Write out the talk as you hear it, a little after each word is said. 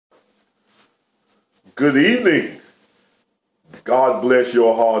Good evening. God bless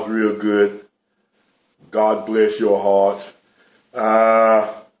your hearts real good. God bless your hearts. I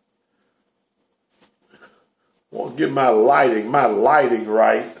want to get my lighting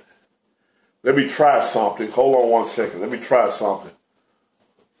right. Let me try something. Hold on one second. Let me try something.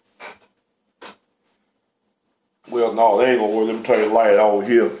 Well, no, they ain't gonna work. Let me turn the light over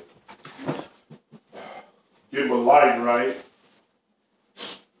here. Get my lighting right.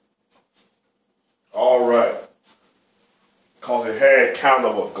 All right. Because it had kind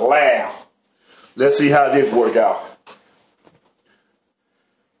of a glare. Let's see how this work out.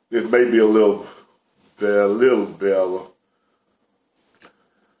 It may be a little better.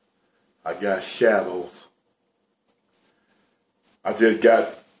 I got shadows. I just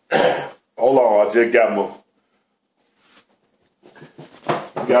got, hold on, I just got my,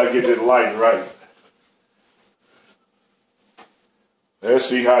 gotta get this light right. Let's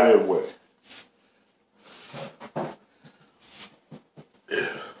see how that works.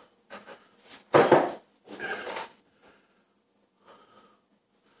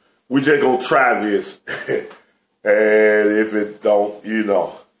 We just gonna try this. And if it don't, you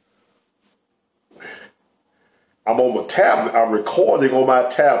know. I'm on my tablet. I'm recording on my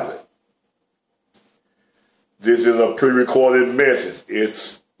tablet. This is a pre-recorded message.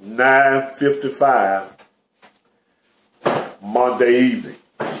 It's 9:55 Monday evening.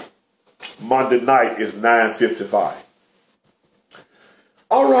 Monday night is 9:55.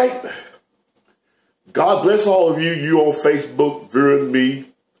 All right. God bless all of you. You on Facebook, viewing me,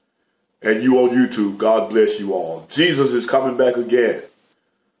 and you on YouTube. God bless you all. Jesus is coming back again.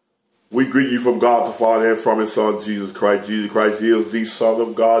 We greet you from God the Father and from His Son, Jesus Christ. Jesus Christ is the Son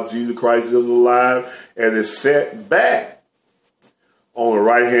of God. Jesus Christ is alive and is set back on the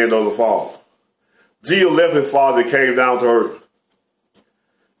right hand of the Father. Jesus left His Father, came down to earth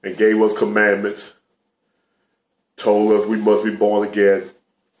and gave us commandments, told us we must be born again,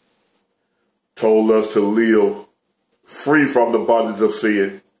 told us to live free from the bondage of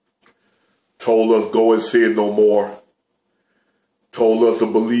sin, told us go and sin no more, told us to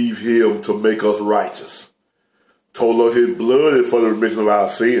believe Him to make us righteous, told us His blood is for the remission of our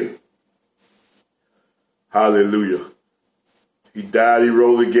sin. Hallelujah. He died, He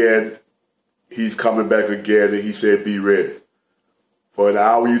rose again, He's coming back again, and He said, be ready. For an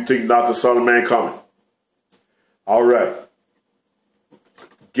hour you think not the Son of Man coming. All right.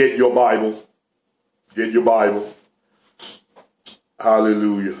 Get your Bible. Get your Bible.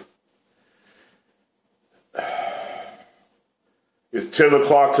 Hallelujah. It's 10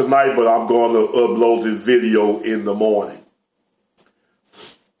 o'clock tonight, but I'm going to upload this video in the morning.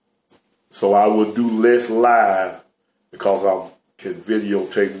 So I will do less live because I can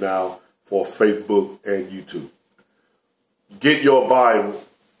videotape now for Facebook and YouTube. Get your Bible,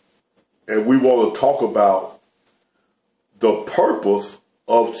 and we want to talk about the purpose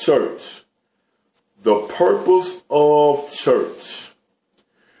of church. The purpose of church.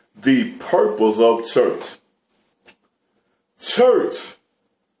 The purpose of church. Church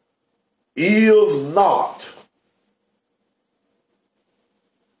is not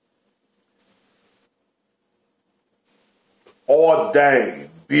ordained,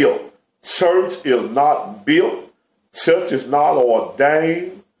 built. Church is not built. Church is not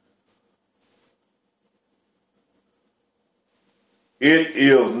ordained. It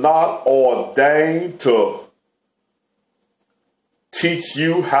is not ordained to teach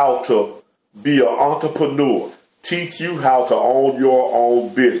you how to be an entrepreneur, teach you how to own your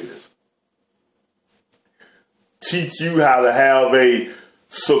own business, teach you how to have a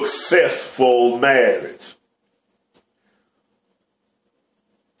successful marriage.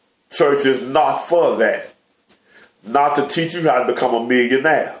 Church is not for that. Not to teach you how to become a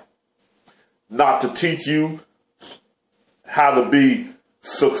millionaire. Not to teach you how to be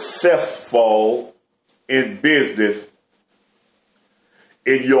successful in business,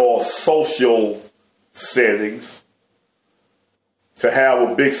 in your social settings, to have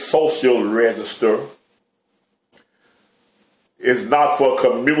a big social register. It's not for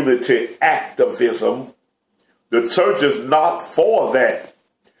community activism. The church is not for that.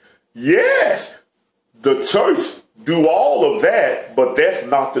 Yes, the church do all of that, but that's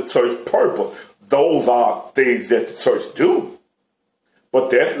not the church purpose. Those are things that the church do, but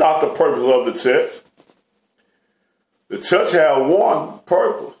that's not the purpose of the church. The church has one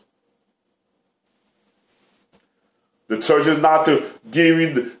purpose. The church is not to give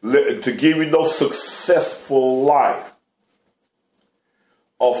you no successful life,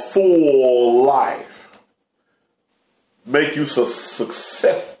 a full life, make you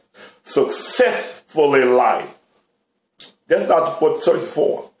successful in life. That's not what the church is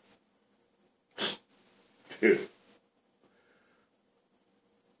for.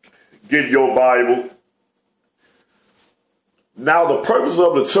 Get your Bible. Now the purpose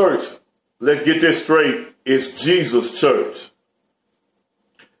of the church, let's get this straight, is Jesus' church.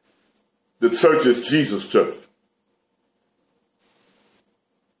 The church is Jesus' church.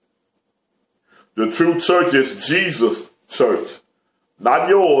 The true church is Jesus' church. Not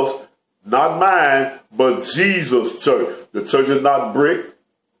yours, not mine, but Jesus' church. The church is not brick.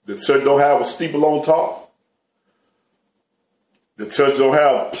 The church don't have a steeple on top. The church don't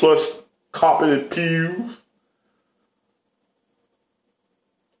have plush carpeted pews.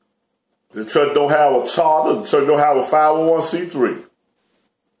 The church don't have a charter. The church don't have a 501c3.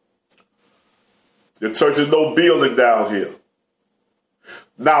 The church is no building down here.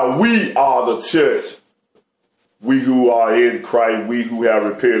 Now we are the church. We who are in Christ, we who have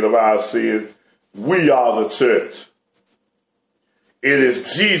repented of our sins, we are the church. It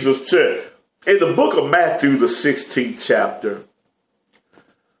is Jesus' church. In the book of Matthew, the 16th chapter,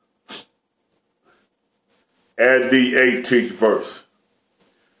 and the 18th verse.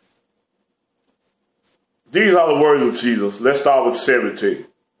 These are the words of Jesus. Let's start with 17.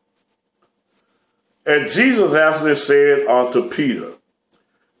 And Jesus answered and said unto Peter,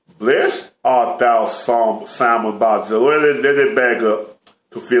 Blessed art thou, Simon Bar-Jonah. Let it back up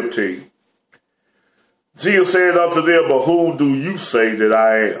to 15. Jesus said unto them, But whom do you say that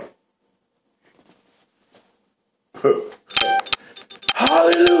I am?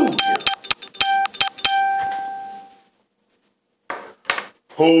 Hallelujah.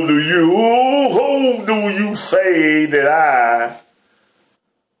 Whom do you say that I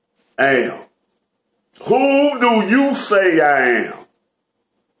am? Whom do you say I am?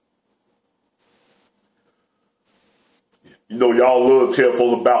 You know, y'all love to tell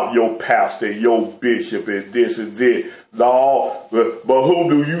folks about your pastor, your bishop, and this and this. No, but who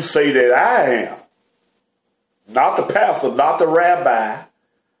do you say that I am? Not the pastor, not the rabbi,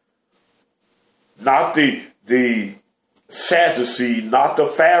 not the Sadducee, not the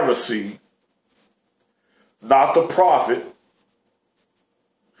Pharisee, not the prophet,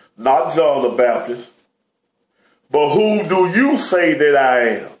 not John the Baptist. But who do you say that I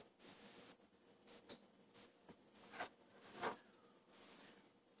am?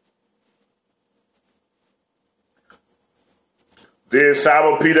 Then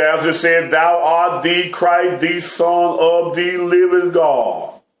Simon Peter answered and said, Thou art the Christ, the Son of the living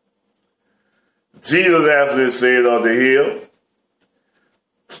God. Jesus answered and said unto him,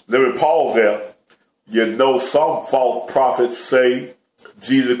 let me pause there. You know, some false prophets say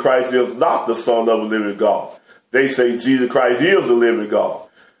Jesus Christ is not the Son of the living God. They say Jesus Christ is the living God.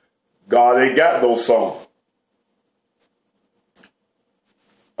 God ain't got no son.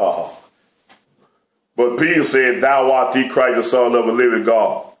 But Peter said, Thou art the Christ, the Son of the living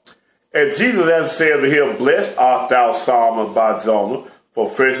God. And Jesus answered and said to him, Blessed art thou, Simon Bar-Jonah, for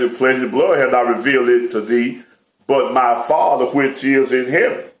flesh and blood hath not revealed it to thee, but my Father which is in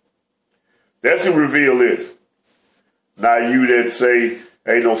heaven. That's who revealed it. Now you that say,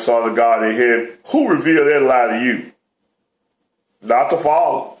 ain't no Son of God in heaven, who revealed that lie to you? Not the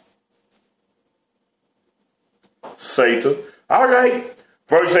Father. Satan. All right.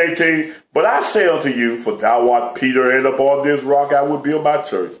 Verse 18, But I say unto you, for thou art Peter, and upon this rock I will build my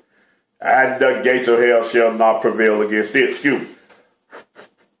church, and the gates of hell shall not prevail against it. Excuse me.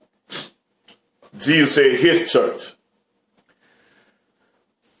 Jesus said his church.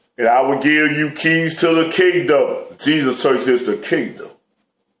 And I will give you keys to the kingdom. Jesus' church is the kingdom.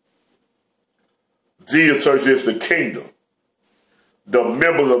 Jesus' church is the kingdom. The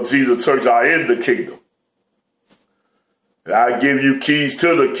members of Jesus' church are in the kingdom. And I give you keys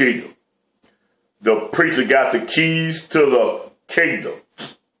to the kingdom. The preacher got the keys to the kingdom.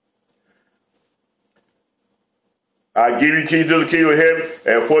 I give you keys to the kingdom of heaven,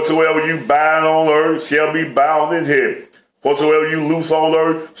 and whatsoever you bind on earth shall be bound in heaven. Whatsoever you loose on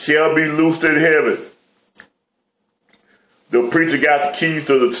earth shall be loosed in heaven. The preacher got the keys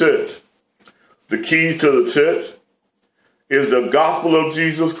to the church. The keys to the church is the gospel of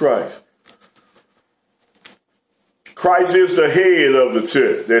Jesus Christ. Christ is the head of the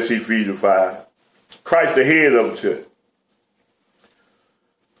church. That's Ephesians 5. Christ the head of the church.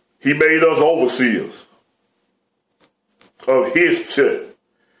 He made us overseers of his church.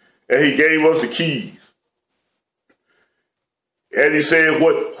 And he gave us the keys. And he said,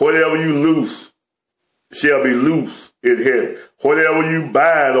 whatever you loose shall be loose in heaven. Whatever you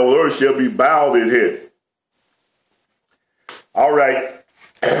bind on earth shall be bound in heaven. All right.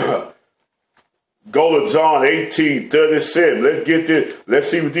 Go to John 18:37. Let's get this. Let's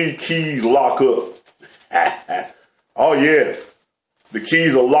see what these keys lock up. Oh, yeah. The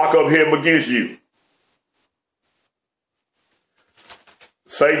keys will lock up him against you.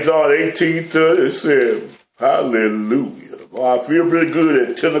 St. John 18:30, it said, hallelujah. Well, I feel pretty good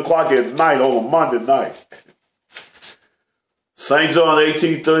at 10 o'clock at night on a Monday night. St. John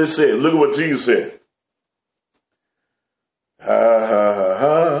 18:30 said, look at what Jesus said. Ha, ha, ha,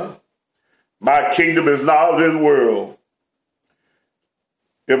 ha. My kingdom is not of this world.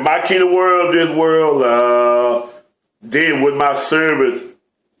 If my kingdom were of this world, then would my servants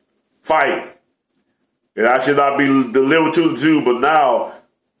fight, and I should not be delivered to the Jews. But now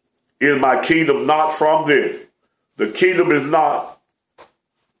is my kingdom not from this. The kingdom is not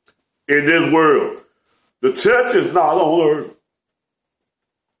in this world. The church is not on earth.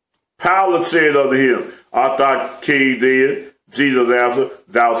 Pilate said unto him, art thou king then? Jesus answered,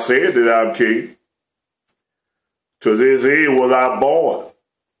 thou sayest that I am king. To this end was I born,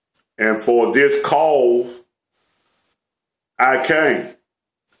 and for this cause I came.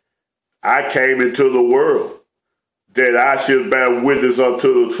 I came into the world, that I should bear witness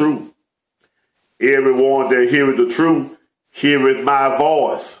unto the truth. Everyone that heareth the truth, heareth my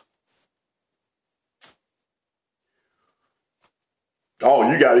voice.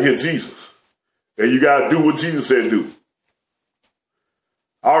 Oh, you got to hear Jesus. And you got to do what Jesus said do.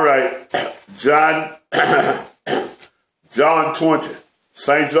 All right, John 20,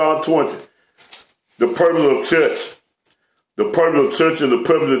 St. John 20. The purpose of church. The purpose of church and the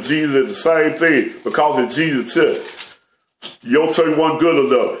purpose of Jesus is the same thing because it's Jesus' church. Your church wasn't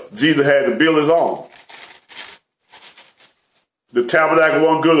good enough. Jesus had to build his own. The tabernacle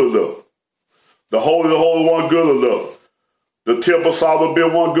wasn't good enough. The Holy of Holies wasn't good enough. The temple Solomon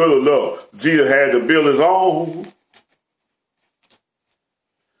built wasn't good enough. Jesus had to build his own.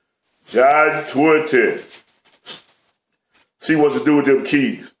 John 20. See what to do with them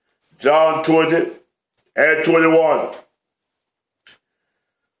keys. John 20 and 21.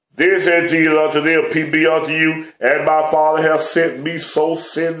 Then said Jesus unto them, peace be unto you, and my Father hath sent me, so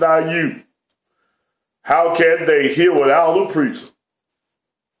send I you. How can they hear without a preacher?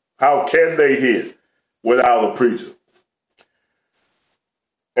 How can they hear without a preacher?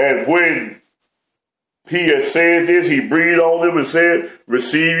 And when he had said this, he breathed on them and said,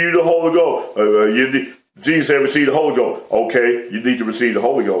 receive you the Holy Ghost. Jesus said, receive the Holy Ghost. Okay, you need to receive the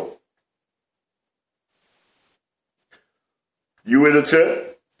Holy Ghost. You in the church,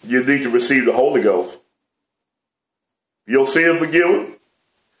 you need to receive the Holy Ghost. Your sin forgiven,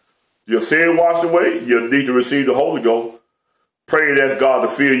 your sin washed away, you need to receive the Holy Ghost. Pray and ask God to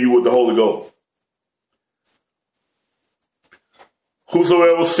fill you with the Holy Ghost.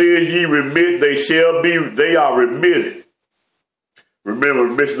 Whosoever sins ye remit, they are remitted. Remember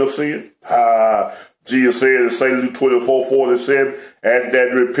remission of sin? Jesus said in St. Luke 24:47, and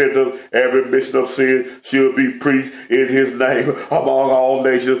that repentance and remission of sin shall be preached in his name among all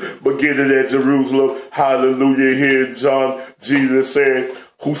nations, beginning at Jerusalem. Hallelujah. Here in John, Jesus said,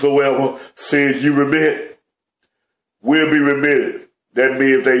 whosoever sins you remit will be remitted. That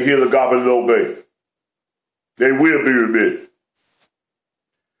means if they hear the gospel and obey, they will be remitted.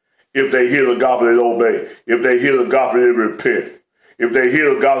 If they hear the gospel and obey, if they hear the gospel and repent, if they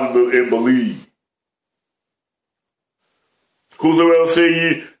hear the gospel and believe. Whosoever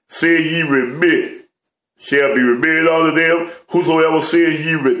say ye remit shall be remitted unto them. Whosoever say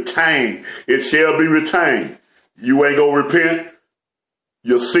ye retain, it shall be retained. You ain't gonna repent,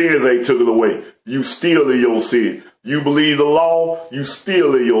 your sins ain't took it away. You still in your sin. You believe the law, you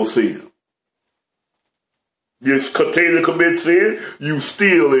still in your sin. You continue to commit sin, you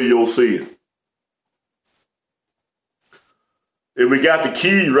still in your sin. And we got the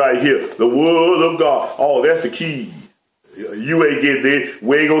key right here, the word of God. Oh, that's the key. You ain't getting there.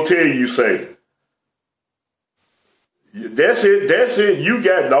 We ain't gonna tell you say. That's it. You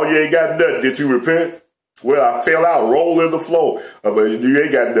got, no, you ain't got nothing. Did you repent? Well, I fell out, rolled in the floor. But you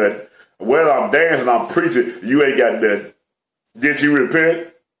ain't got nothing. Well, I'm dancing, I'm preaching. You ain't got nothing. Did you repent?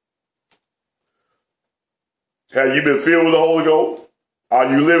 Have you been filled with the Holy Ghost? Are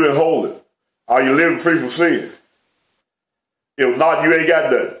you living holy? Are you living free from sin? If not, you ain't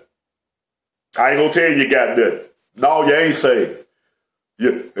got nothing. I ain't gonna tell you got nothing. No, you ain't saved.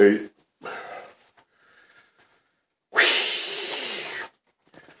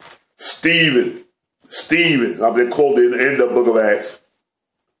 Stephen, I've been quoted in the end of the book of Acts,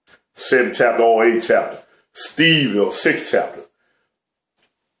 7th chapter or 8th chapter. Stephen, or 6th chapter.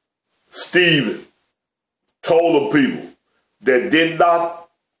 Stephen told the people that did not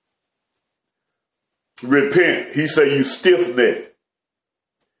repent. He said, you stiff-necked.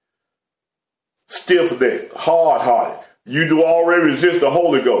 Stiff-necked, hard-hearted. You do already resist the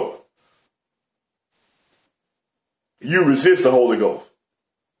Holy Ghost. You resist the Holy Ghost.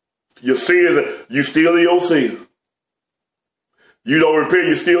 Your sins, you still in your sin. You don't repent,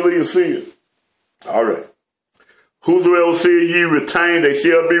 you're still in your sin. All right. Whosoever say ye retain, they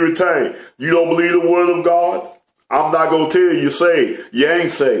shall be retained. You don't believe the word of God? I'm not going to tell you you're saved. You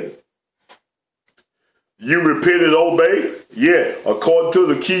ain't saved. You repent and obey? Yeah, according to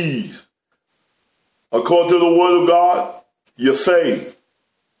the keys. According to the word of God, you're saved.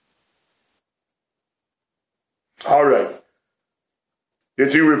 All right.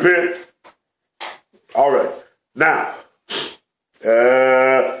 Did you repent? All right. Now,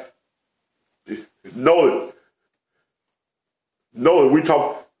 notice we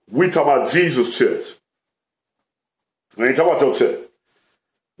talk about Jesus' church. We ain't talking about your church.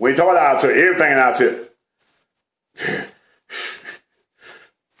 We ain't talking about our church. Everything in our church.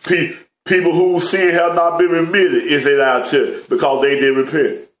 People whose sin have not been remitted is in our church because they didn't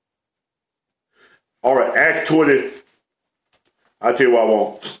repent. All right, Acts 20. I tell you what I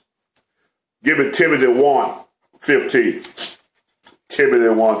want. Give me Timothy 1:15. Timothy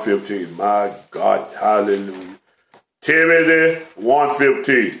 1:15. My God, hallelujah. Timothy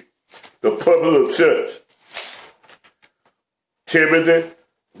 1:15. The purpose of the church. Timothy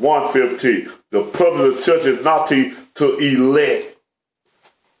 1:15. The purpose of the church is not to elect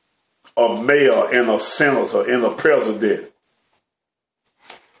a mayor and a senator and a president.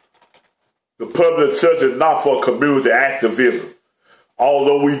 The purpose of the church is not for community activism.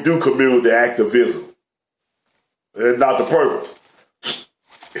 Although we do community activism. It's not the purpose.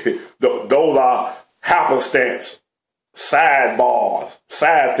 Those are happenstance, sidebars,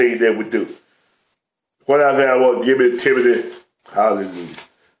 side things that we do. What I say, I want to give me Timothy, hallelujah.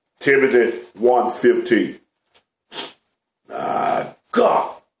 Timothy 1:15.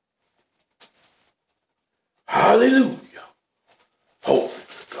 God. Hallelujah. Holy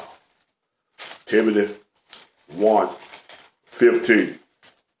God. Timothy 1:15.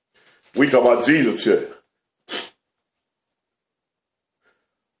 We talk about Jesus' church.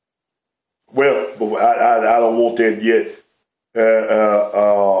 Well, I don't want that yet.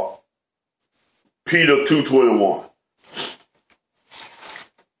 Peter 2:21.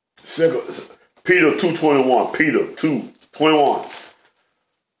 Peter 2:21. Peter 2:21.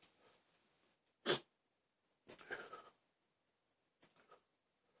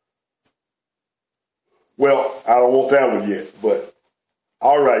 Well, I don't want that one yet, but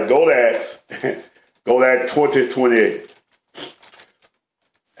all right, go to Acts. Go to Acts 20:28.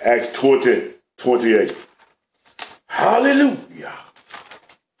 Acts 20:28. Hallelujah.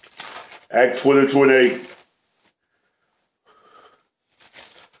 Acts 20:28.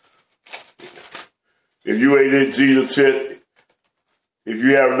 If you ain't in Jesus' church, if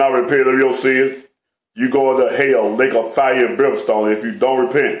you have not repented of your sin, you go into hell, lake of fire and brimstone if you don't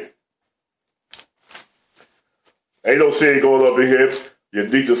repent. Ain't no sin going up in here. You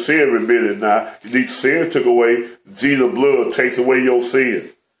need to sin remitted now. You need sin took away. Jesus' blood takes away your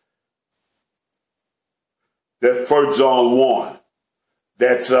sin. That's 1 John 1.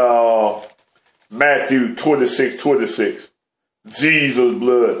 That's Matthew 26:26. Jesus'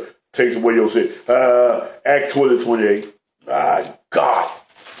 blood takes away your sin. Acts 20:28. My God.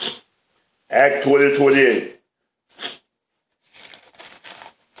 Acts 20:28.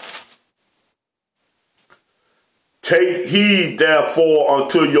 Take heed therefore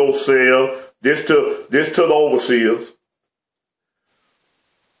unto yourself, this to the overseers,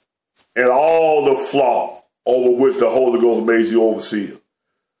 and all the flock over which the Holy Ghost made you overseer.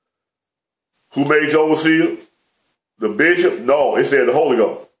 Who made you overseer? The bishop? No, it said the Holy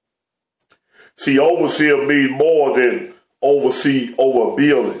Ghost. See, overseer means more than oversee over a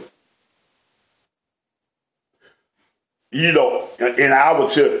building. You know, in our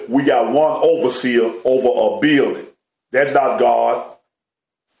church, we got one overseer over a building. That's not God.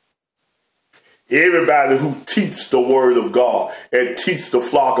 Everybody who teaches the word of God and teach the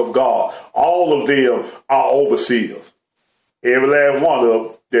flock of God, all of them are overseers. Every last one of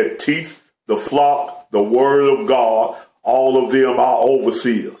them that teach the flock, the word of God, all of them are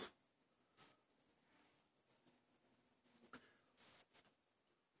overseers.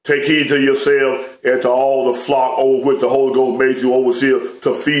 Take heed to yourself and to all the flock over which the Holy Ghost made you overseer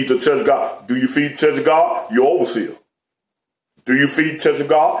to feed the church of God. Do you feed the church of God? You're overseer. Do you feed the church of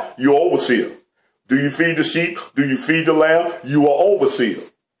God? You're overseer. Do you feed the sheep? Do you feed the lamb? You are overseer.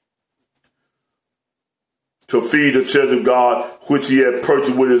 To feed the church of God, which he had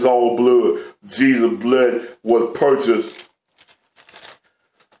purchased with his own blood. Jesus' blood was purchased.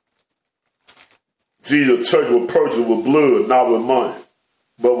 Jesus' church was purchased with blood, not with money,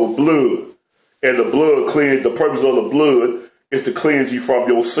 but with blood. And the blood cleansed, the purpose of the blood is to cleanse you from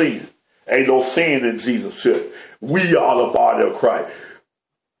your sin. Ain't no sin in Jesus' church. We are the body of Christ.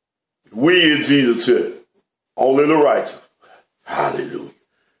 We in Jesus' church. Only the righteous. Hallelujah.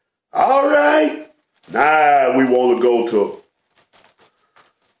 All right. Now we want to go to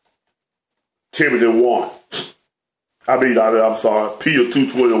Timothy 1. I'm sorry, Peter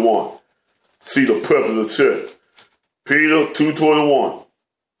 2:21. See the purpose of the church. Peter 2:21.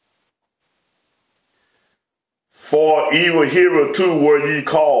 For even hereunto were ye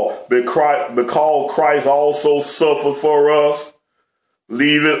called, because Christ also suffered for us,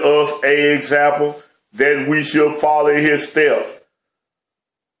 leaving us an example that we should follow in his steps.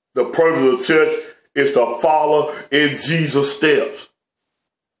 The purpose of the church is to follow in Jesus' steps.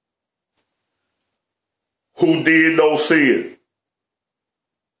 Who did no sin.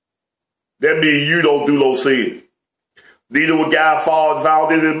 That means you don't do no sin. Neither will guy fall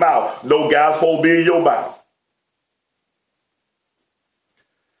found in his mouth. No guy's supposed to be in your mouth.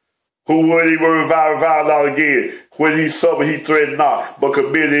 Who when he will revive not again. When he suffered, he threatened not, but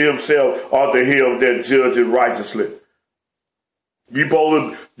committed himself unto him that judgeth righteously. You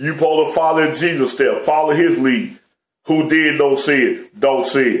supposed to follow in Jesus' step. Follow his lead. Who did no sin, don't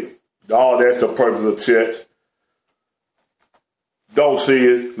sin. Oh, that's the purpose of the church. Don't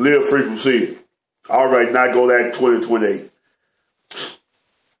sin. Live free from sin. All right, now go to Acts 20:28.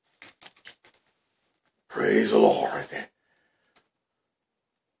 Praise the Lord right there.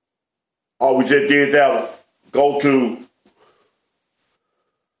 Oh, we just did that one. Go to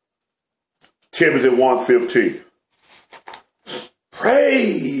Timothy 1:15.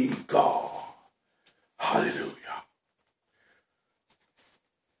 Praise God. Hallelujah.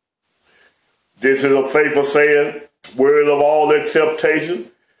 This is a faithful saying, word of all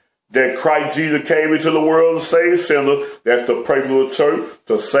acceptation, that Christ Jesus came into the world to save sinners. That's the purpose of the church,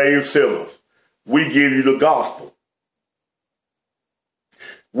 to save sinners. We give you the gospel.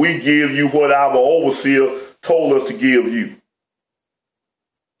 We give you what our overseer told us to give you.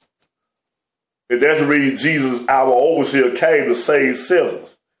 And that's the reason Jesus, our overseer, came to save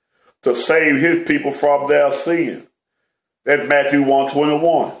sinners, to save his people from their sin. That's Matthew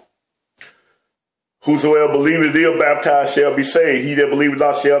 1:21. Whosoever believeth is baptized shall be saved. He that believeth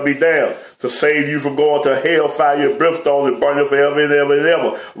not shall be damned. To save you from going to hell, fire, and brimstone, and burning forever and ever and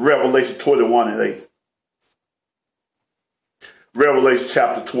ever. Revelation 21:8. Revelation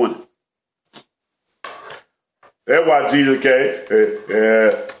chapter 20. That's why Jesus came.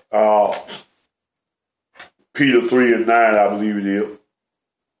 Peter 3:9, I believe it is.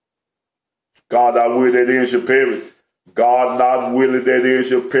 God not willing that any should perish. God not willing that any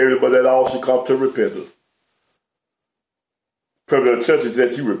should perish, but that all should come to repentance. The purpose of the church is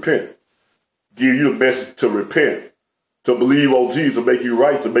that you repent. Give you the message to repent, to believe on Jesus, to make you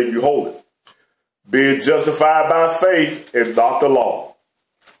right, to make you holy. Being justified by faith and not the law.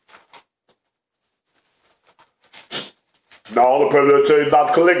 Now, the purpose of the church is not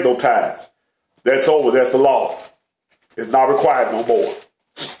to collect no tithes. That's over. That's the law. It's not required no more.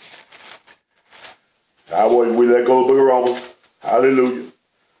 We let go of the book of Romans. Hallelujah.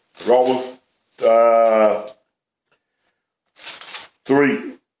 Romans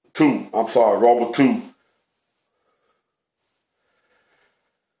 2. Romans 2.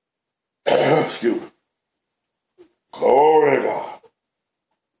 Excuse me. Glory to God.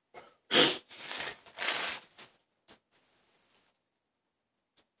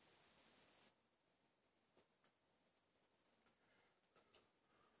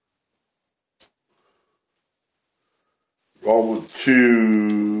 Romans 2,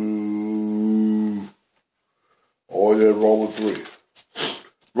 or is it Romans 3?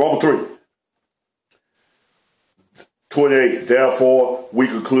 Romans 3, 28. Therefore, we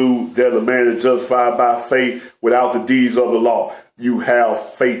conclude that the man is justified by faith without the deeds of the law. You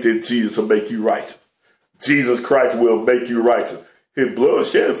have faith in Jesus to make you righteous. Jesus Christ will make you righteous. His blood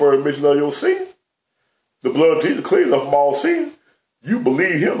shed for the remission of your sin. The blood of Jesus cleans us from all sin. You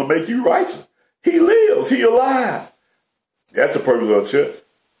believe him to make you righteous. He lives. He alive. That's the purpose of the church.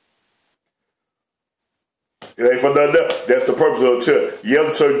 It ain't for nothing else. That's the purpose of the church. Yeah,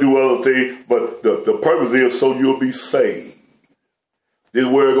 the church do other things, but the purpose is so you'll be saved. This is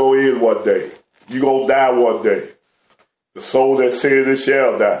where it's going to end one day. You're going to die one day. The soul that sins it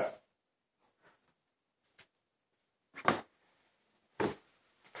shall die.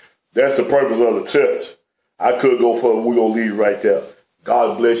 That's the purpose of the church. I could go further. We're going to leave right there.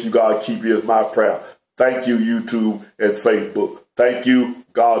 God bless you. God keep you is my prayer. Thank you, YouTube and Facebook. Thank you.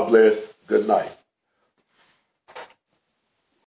 God bless. Good night.